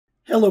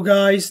Hello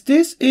guys,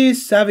 this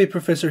is Savvy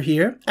Professor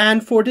here,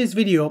 and for this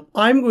video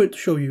I'm going to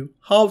show you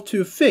how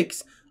to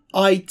fix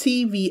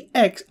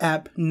ITVX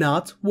app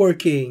not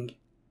working.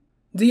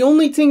 The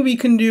only thing we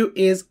can do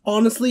is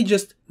honestly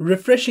just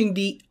refreshing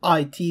the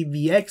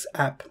ITVX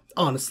app,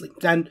 honestly,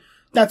 and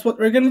that's what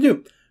we're gonna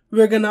do.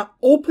 We're gonna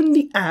open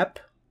the app,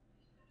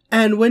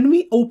 and when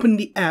we open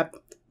the app,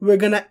 we're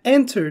gonna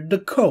enter the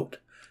code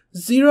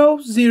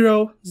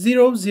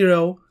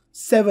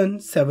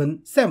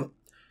 0000777.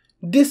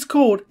 This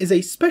code is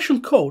a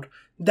special code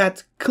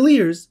that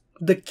clears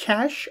the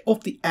cache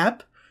of the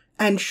app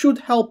and should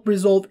help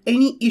resolve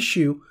any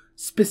issue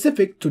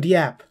specific to the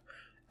app.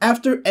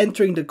 After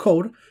entering the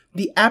code,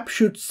 the app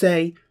should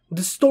say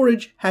the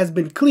storage has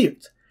been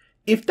cleared.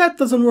 If that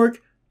doesn't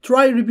work,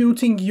 try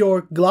rebooting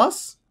your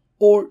Glass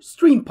or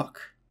StreamPuck.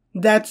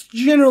 That's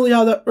generally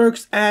how that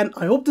works, and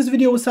I hope this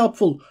video was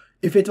helpful.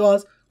 If it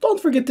was,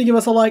 don't forget to give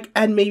us a like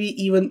and maybe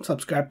even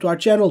subscribe to our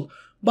channel.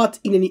 But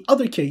in any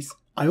other case,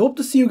 I hope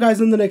to see you guys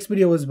in the next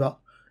video as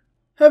well.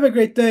 Have a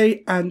great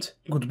day and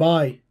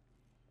goodbye.